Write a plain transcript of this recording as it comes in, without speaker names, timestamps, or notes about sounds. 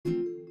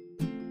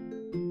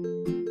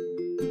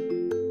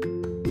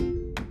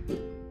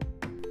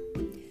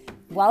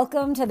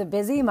Welcome to the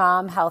Busy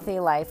Mom Healthy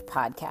Life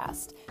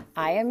podcast.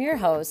 I am your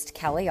host,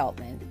 Kelly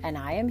Altman, and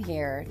I am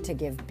here to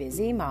give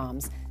busy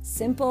moms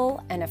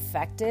simple and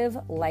effective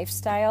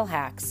lifestyle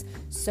hacks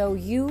so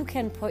you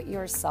can put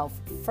yourself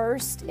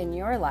first in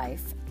your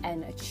life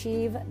and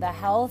achieve the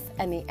health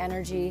and the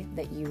energy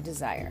that you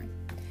desire.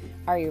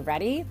 Are you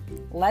ready?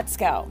 Let's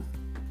go.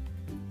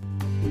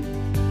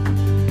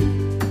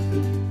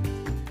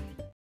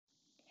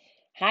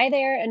 Hi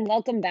there, and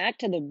welcome back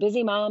to the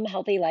Busy Mom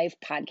Healthy Life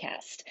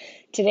podcast.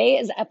 Today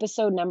is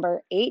episode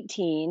number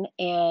 18,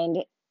 and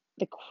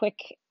the quick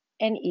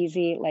and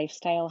easy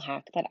lifestyle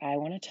hack that I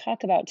want to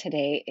talk about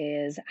today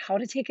is how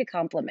to take a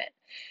compliment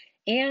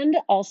and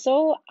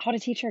also how to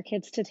teach our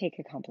kids to take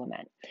a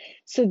compliment.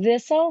 So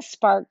this all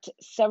sparked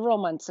several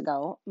months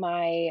ago.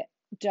 My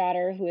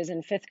daughter, who is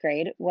in fifth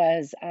grade,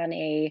 was on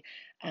a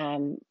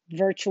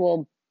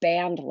virtual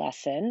band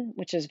lesson,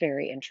 which is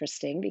very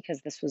interesting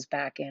because this was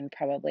back in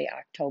probably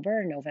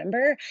October or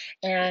November.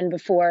 And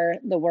before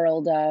the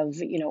world of,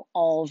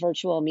 all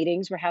virtual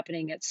meetings were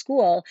happening at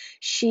school,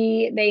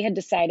 they had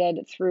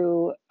decided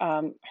through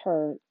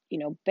her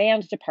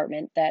band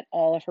department that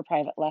all of her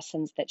private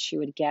lessons that she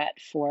would get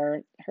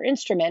for her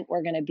instrument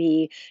were going to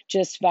be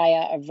just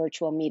via a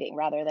virtual meeting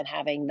rather than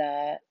having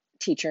the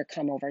teacher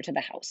come over to the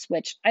house,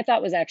 which I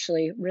thought was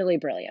actually really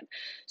brilliant.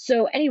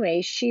 So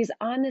anyway, she's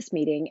on this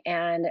meeting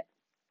and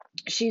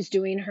she's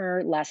doing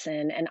her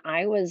lesson, and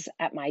I was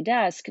at my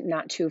desk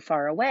not too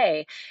far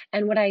away.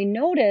 And what I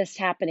noticed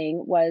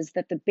happening was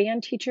that the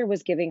band teacher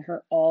was giving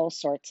her all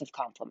sorts of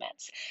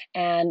compliments.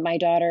 And my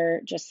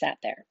daughter just sat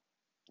there.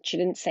 She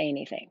didn't say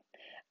anything.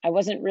 I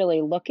wasn't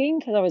really looking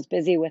because I was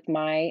busy with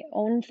my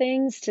own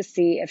things to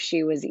see if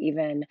she was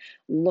even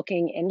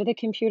looking into the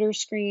computer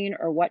screen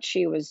or what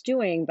she was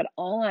doing. But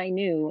all I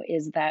knew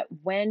is that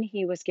when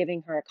he was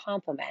giving her a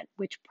compliment,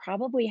 which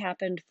probably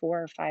happened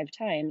 4 or 5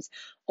 times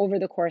over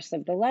the course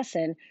of the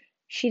lesson,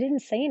 she didn't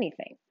say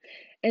anything.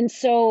 And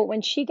so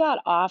when she got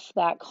off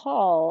that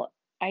call,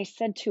 I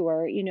said to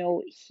her,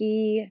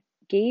 he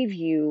gave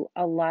you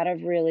a lot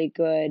of really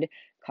good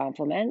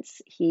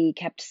compliments. He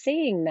kept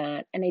saying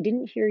that, and I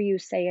didn't hear you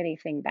say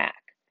anything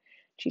back.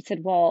 She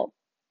said, well,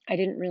 I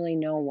didn't really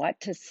know what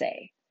to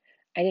say.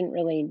 I didn't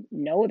really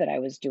know that I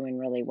was doing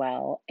really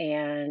well,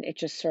 and it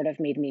just sort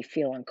of made me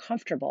feel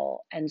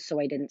uncomfortable, and so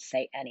I didn't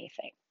say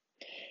anything.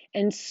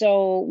 And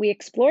so we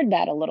explored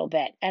that a little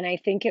bit. And I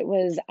think it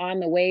was on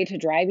the way to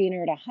driving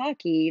her to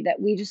hockey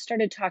that we just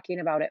started talking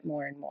about it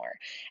more and more.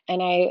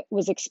 And I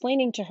was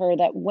explaining to her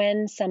that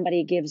when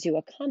somebody gives you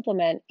a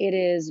compliment, it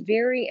is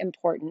very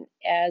important,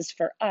 as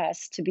for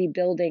us, to be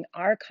building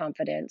our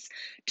confidence,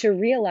 to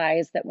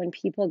realize that when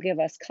people give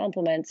us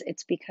compliments,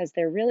 it's because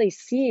they're really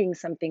seeing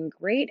something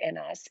great in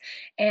us.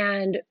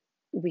 And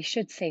we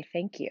should say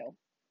thank you.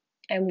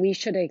 And we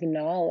should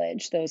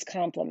acknowledge those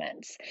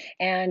compliments,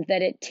 and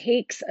that it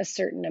takes a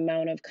certain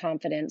amount of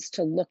confidence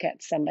to look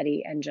at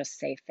somebody and just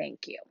say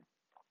thank you.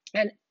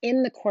 And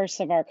in the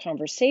course of our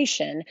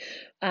conversation,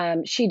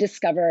 she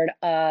discovered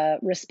a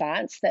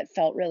response that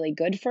felt really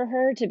good for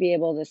her to be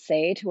able to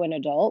say to an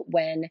adult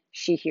when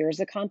she hears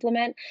a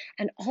compliment,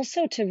 and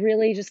also to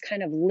really just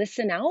kind of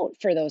listen out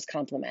for those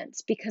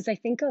compliments. Because I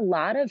think a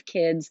lot of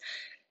kids,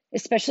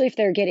 especially if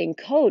they're getting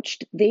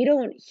coached, they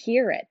don't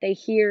hear it. They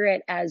hear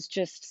it as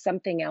just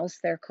something else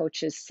their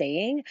coach is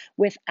saying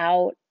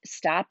without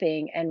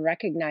stopping and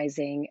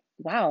recognizing,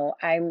 wow,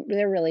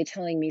 they're really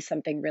telling me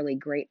something really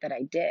great that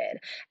I did.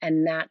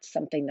 And that's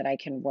something that I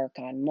can work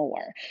on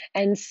more.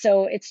 And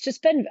so it's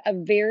just been a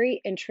very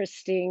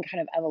interesting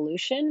kind of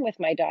evolution with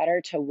my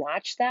daughter to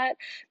watch that,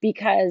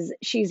 because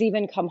she's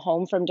even come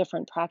home from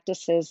different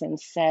practices and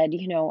said,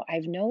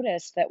 I've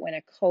noticed that when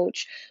a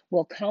coach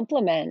will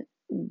compliment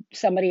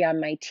somebody on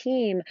my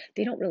team,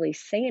 they don't really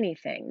say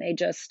anything. They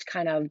just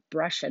kind of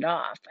brush it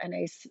off. And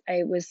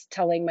I was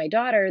telling my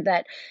daughter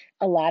that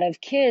a lot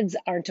of kids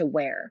aren't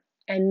aware,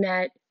 and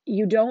that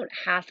you don't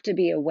have to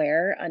be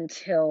aware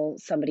until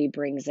somebody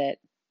brings it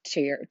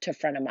to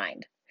front of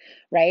mind,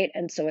 right?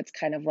 And so it's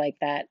kind of like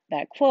that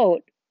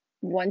quote,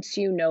 once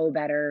you know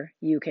better,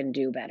 you can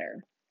do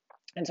better.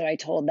 And so I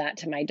told that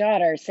to my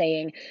daughter,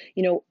 saying,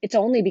 it's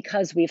only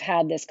because we've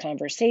had this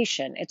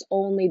conversation. It's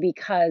only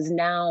because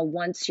now,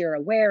 once you're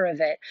aware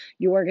of it,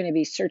 you're going to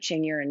be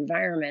searching your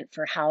environment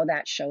for how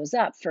that shows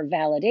up for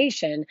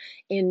validation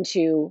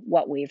into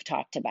what we've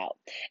talked about.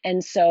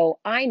 And so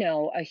I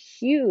know a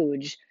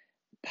huge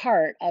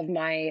part of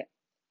my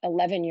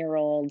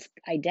 11-year-old's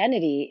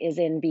identity is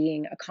in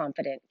being a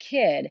confident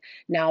kid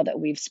now that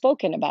we've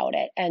spoken about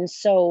it. And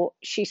so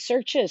she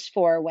searches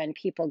for when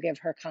people give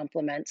her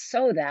compliments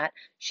so that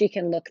she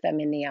can look them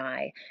in the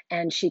eye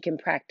and she can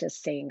practice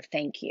saying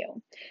thank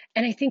you.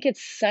 And I think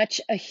it's such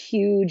a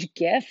huge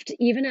gift,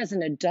 even as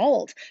an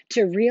adult,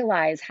 to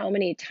realize how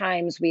many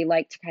times we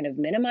like to kind of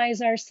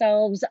minimize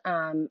ourselves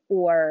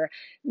or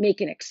make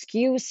an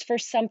excuse for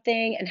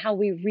something, and how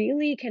we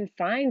really can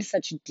find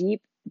such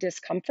deep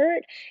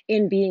discomfort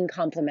in being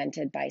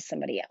complimented by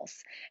somebody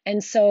else.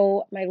 And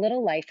so my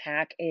little life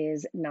hack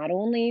is not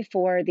only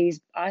for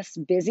us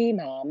busy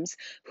moms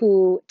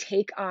who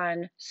take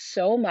on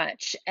so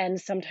much, and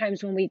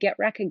sometimes when we get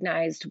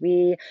recognized,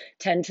 we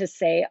tend to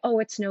say, oh,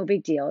 it's no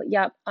big deal.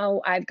 Yep.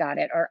 Oh, I've got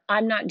it. Or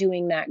I'm not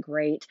doing that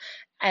great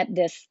at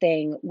this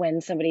thing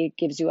when somebody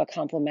gives you a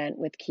compliment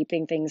with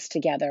keeping things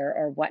together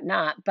or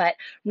whatnot. But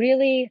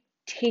really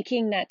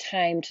taking that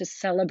time to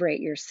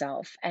celebrate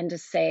yourself and to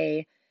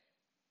say,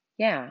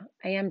 yeah,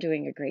 I am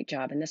doing a great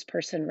job. And this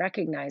person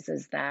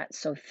recognizes that.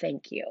 So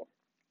thank you.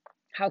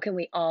 How can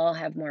we all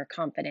have more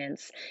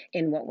confidence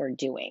in what we're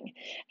doing?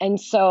 And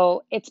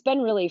so it's been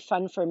really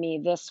fun for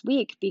me this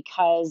week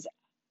because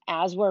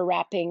as we're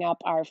wrapping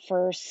up our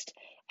first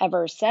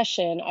ever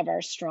session of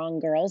our Strong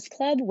Girls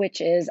Club,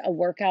 which is a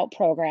workout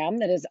program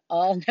that is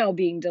all now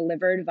being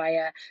delivered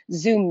via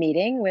Zoom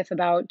meeting with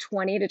about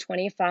 20 to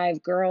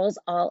 25 girls,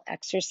 all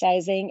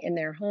exercising in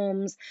their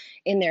homes,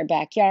 in their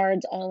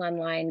backyards, all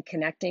online,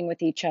 connecting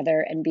with each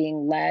other and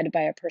being led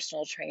by a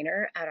personal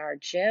trainer at our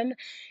gym.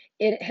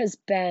 It has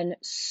been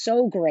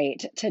so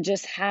great to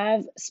just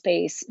have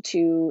space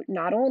to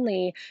not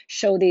only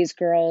show these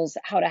girls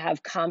how to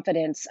have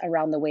confidence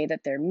around the way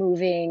that they're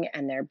moving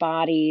and their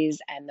bodies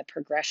and the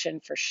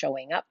progression for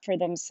showing up for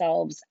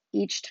themselves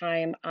each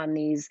time on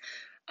these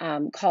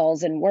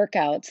calls and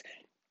workouts,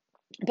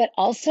 but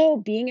also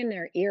being in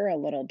their ear a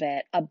little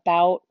bit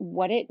about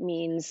what it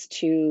means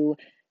to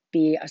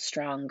be a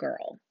strong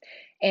girl.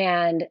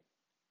 And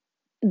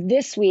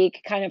this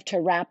week, kind of to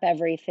wrap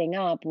everything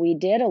up, we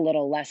did a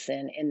little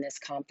lesson in this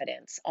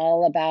confidence,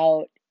 all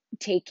about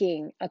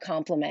taking a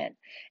compliment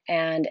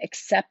and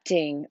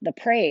accepting the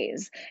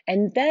praise,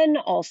 and then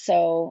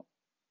also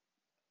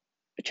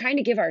trying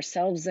to give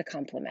ourselves a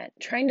compliment,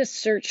 trying to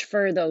search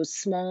for those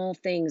small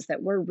things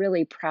that we're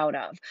really proud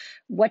of.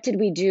 What did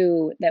we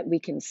do that we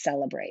can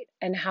celebrate?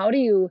 And how do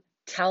you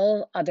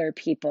tell other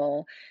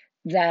people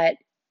that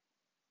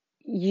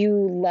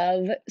you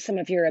love some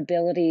of your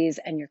abilities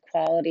and your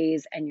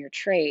qualities and your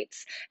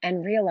traits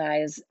and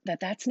realize that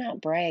that's not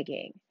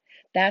bragging.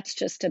 That's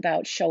just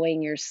about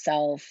showing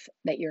yourself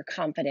that you're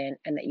confident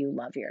and that you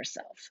love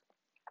yourself.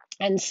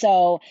 And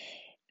so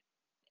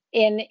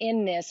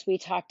in this, we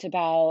talked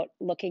about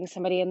looking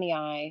somebody in the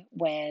eye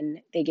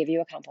when they give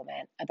you a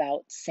compliment,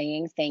 about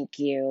saying thank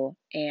you,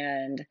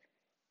 and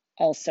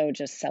also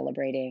just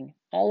celebrating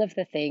all of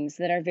the things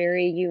that are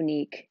very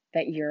unique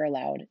that you're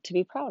allowed to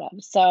be proud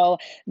of. So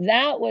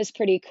that was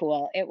pretty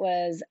cool. It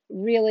was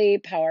really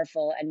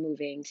powerful and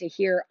moving to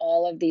hear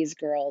all of these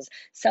girls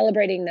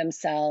celebrating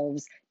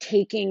themselves,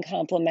 taking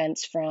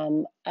compliments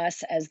from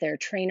us as their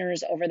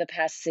trainers over the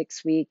past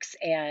 6 weeks,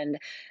 and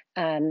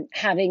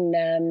having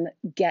them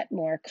get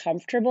more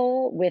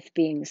comfortable with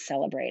being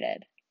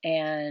celebrated.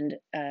 And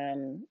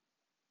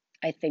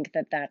I think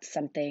that that's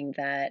something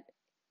that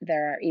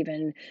there are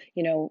even,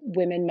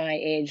 women my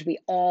age, we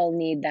all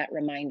need that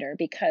reminder,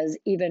 because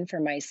even for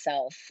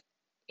myself,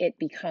 it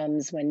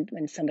becomes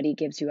when somebody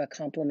gives you a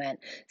compliment,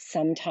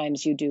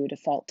 sometimes you do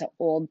default to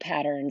old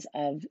patterns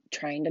of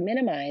trying to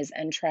minimize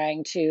and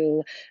trying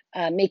to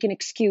make an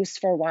excuse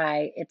for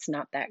why it's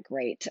not that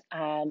great.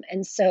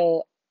 And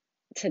so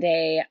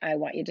today, I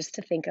want you just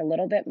to think a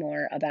little bit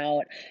more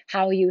about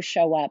how you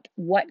show up.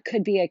 What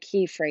could be a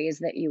key phrase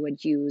that you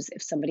would use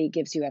if somebody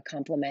gives you a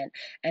compliment?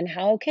 And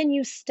how can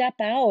you step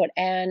out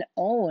and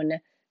own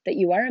that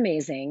you are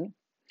amazing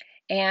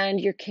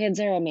and your kids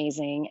are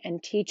amazing,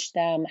 and teach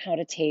them how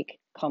to take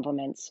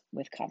compliments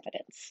with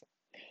confidence?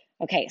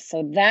 Okay,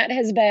 so that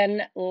has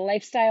been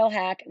lifestyle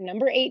hack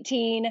number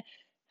 18.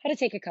 How to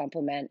take a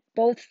compliment,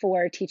 both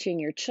for teaching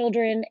your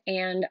children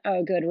and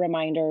a good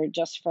reminder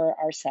just for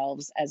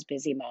ourselves as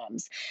busy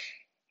moms.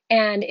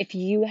 And if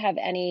you have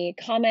any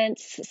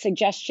comments,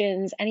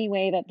 suggestions, any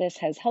way that this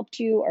has helped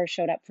you or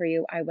showed up for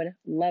you, I would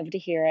love to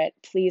hear it.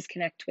 Please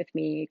connect with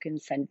me. You can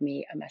send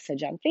me a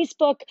message on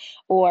Facebook,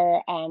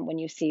 or when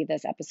you see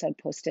this episode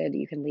posted,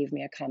 you can leave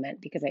me a comment,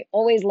 because I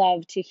always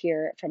love to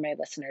hear from my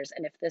listeners.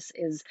 And if this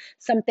is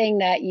something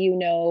that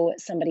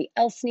somebody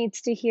else needs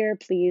to hear,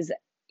 please,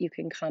 you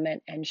can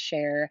comment and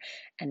share,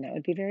 and that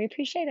would be very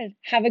appreciated.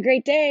 Have a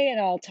great day, and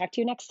I'll talk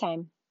to you next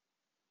time.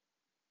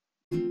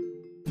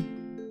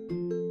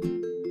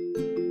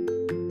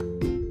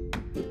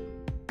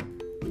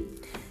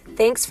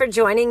 Thanks for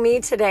joining me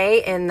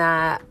today in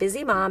the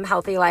Busy Mom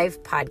Healthy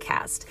Life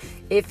podcast.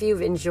 If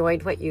you've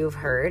enjoyed what you've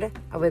heard,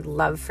 I would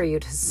love for you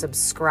to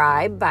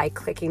subscribe by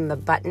clicking the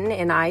button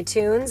in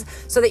iTunes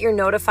so that you're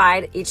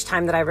notified each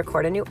time that I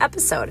record a new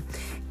episode.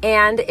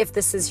 And if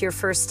this is your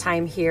first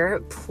time here,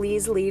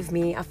 please leave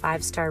me a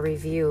 5-star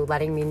review,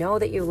 letting me know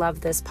that you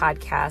love this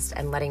podcast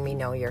and letting me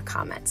know your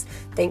comments.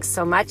 Thanks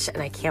so much,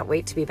 and I can't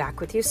wait to be back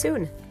with you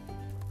soon.